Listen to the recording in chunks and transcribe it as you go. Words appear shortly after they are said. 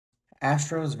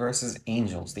Astros versus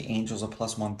Angels. The Angels are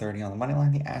plus 130 on the money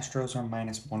line. The Astros are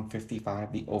minus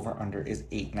 155. The over-under is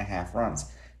 8.5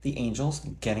 runs. The Angels,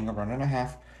 getting a run and a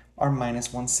half, are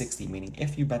minus 160, meaning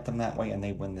if you bet them that way and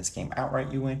they win this game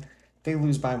outright, you win. They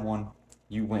lose by one,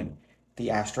 you win. The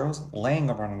Astros, laying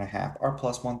a run and a half, are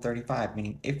plus 135,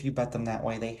 meaning if you bet them that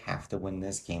way, they have to win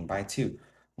this game by two.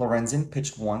 Lorenzen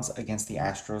pitched once against the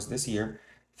Astros this year.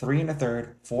 Three and a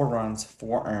third, 4 runs,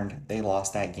 4 earned. They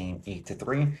lost that game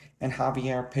 8-3. And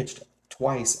Javier pitched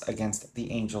twice against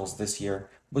the Angels this year,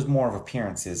 was more of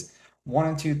appearances. 1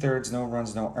 and 2/3, no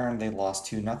runs, no earned. They lost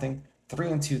 2-0.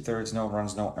 3 and 2/3, no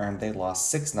runs, no earned. They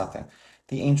lost 6-0.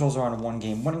 The Angels are on a 1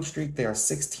 game winning streak. They are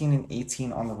 16 and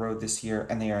 18 on the road this year,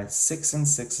 and they are 6 and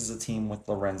 6 as a team with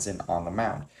Lorenzen on the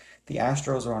mound. The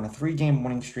Astros are on a 3 game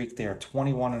winning streak. They are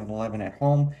 21 and 11 at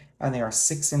home, and they are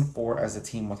 6 and 4 as a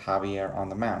team with Javier on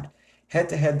the mound. Head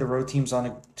to head, the road team's on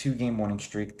a 2 game winning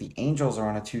streak. The Angels are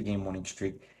on a 2 game winning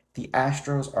streak. The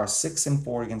Astros are 6 and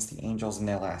 4 against the Angels in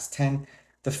their last 10.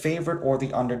 The favorite or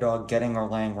the underdog getting or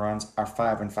laying runs are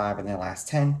 5 and 5 in their last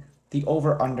 10. The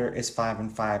over under is 5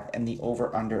 and 5, and the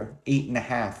over under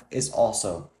 8.5 is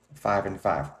also 5 and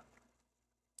 5.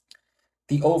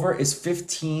 The over is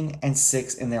 15 and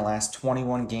 6 in their last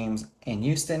 21 games in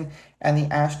Houston, and the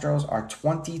Astros are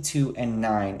 22 and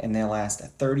 9 in their last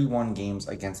 31 games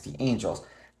against the Angels.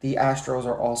 The Astros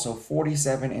are also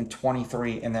 47 and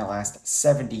 23 in their last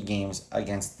 70 games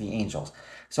against the Angels.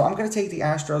 So I'm going to take the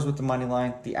Astros with the money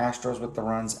line, the Astros with the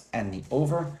runs, and the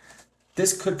over.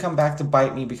 This could come back to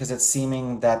bite me because it's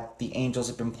seeming that the Angels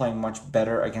have been playing much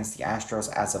better against the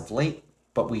Astros as of late,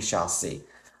 but we shall see.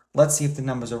 Let's see if the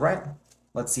numbers are right.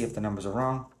 Let's see if the numbers are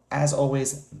wrong. As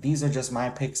always, these are just my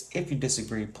picks. If you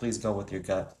disagree, please go with your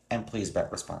gut and please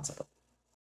bet responsibly.